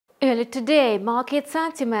Early today, market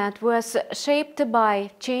sentiment was shaped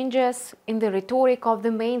by changes in the rhetoric of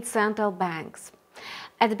the main central banks.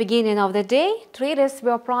 At the beginning of the day, traders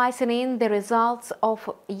were pricing in the results of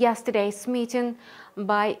yesterday's meeting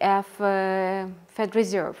by Fed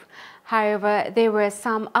Reserve. However, there were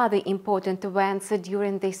some other important events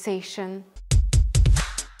during this session.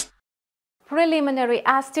 Preliminary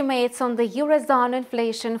estimates on the eurozone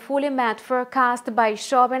inflation fully met forecast by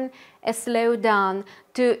showing a slowdown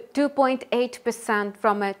to 2.8%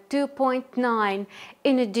 from a 2.9%.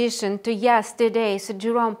 In addition to yesterday's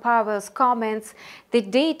Jerome Powell's comments, the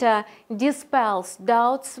data dispels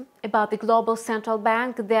doubts about the global central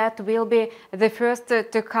bank that will be the first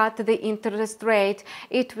to cut the interest rate.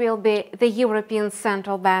 It will be the European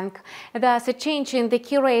Central Bank. Thus, a change in the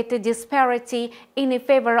key rate disparity in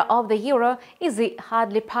favor of the euro is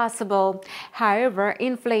hardly possible. However,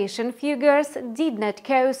 inflation figures did not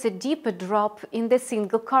cause a deeper drop in the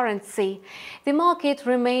single currency. The market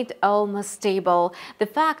remained almost stable. The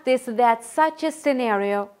fact is that such a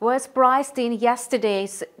scenario was priced in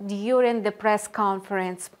yesterday's during the press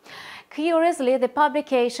conference. Curiously, the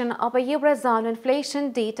publication of a eurozone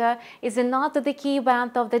inflation data is not the key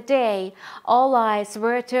event of the day. All eyes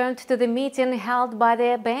were turned to the meeting held by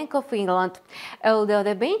the Bank of England. Although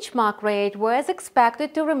the benchmark rate was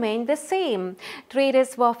expected to remain the same,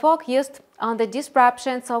 traders were focused on the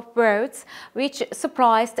disruptions of votes, which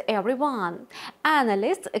surprised everyone.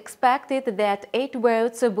 Analysts expected that 8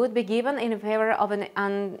 votes would be given in favor of an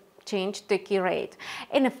unchanged key rate.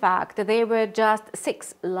 In fact, there were just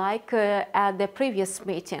 6, like at the previous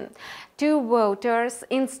meeting. 2 voters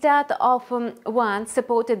instead of 1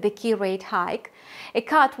 supported the key rate hike. A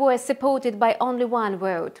cut was supported by only 1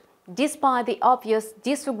 vote. Despite the obvious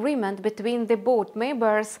disagreement between the board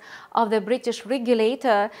members of the British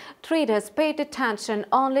regulator, traders paid attention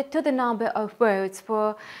only to the number of votes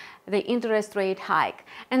for the interest rate hike,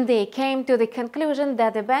 and they came to the conclusion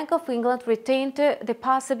that the Bank of England retained the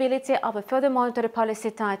possibility of a further monetary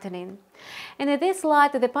policy tightening. And in this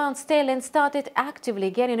light, the pound sterling started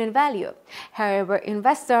actively gaining in value. However,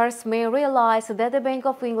 investors may realize that the Bank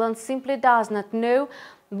of England simply does not know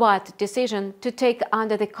what decision to take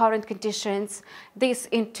under the current conditions. This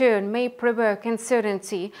in turn may provoke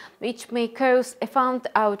uncertainty, which may cause a fund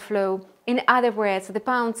outflow. In other words, the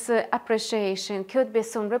pound's appreciation could be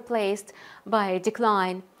soon replaced by a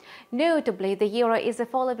decline. Notably, the euro is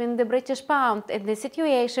following the British pound, and the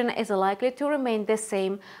situation is likely to remain the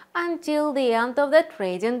same until the end of the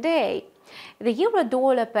trading day. The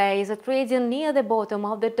euro-dollar pair is trading near the bottom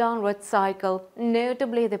of the downward cycle.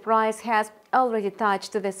 Notably, the price has already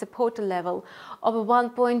touched the support level of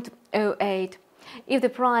 1.08. If the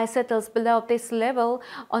price settles below this level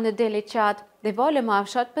on the daily chart, the volume of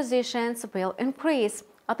short positions will increase.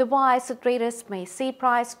 Otherwise, traders may see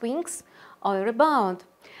price swings or a rebound.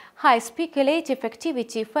 High speculative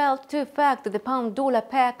activity failed to affect the pound-dollar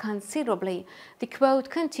pair considerably. The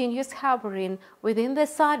quote continues hovering within the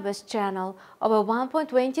sideways channel over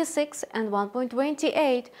 1.26 and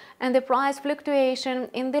 1.28, and the price fluctuation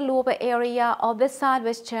in the lower area of the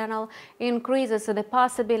sideways channel increases the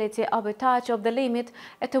possibility of a touch of the limit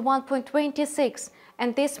at 1.26,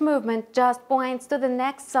 and this movement just points to the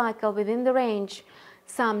next cycle within the range.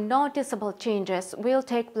 Some noticeable changes will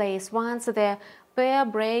take place once the pair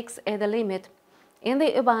breaks at the limit. In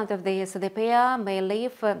the event of this, the pair may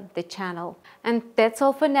leave the channel. And that's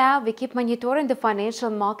all for now. We keep monitoring the financial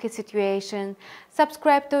market situation.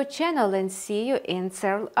 Subscribe to our channel and see you in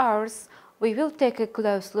several hours. We will take a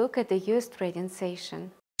close look at the US trading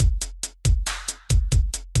session.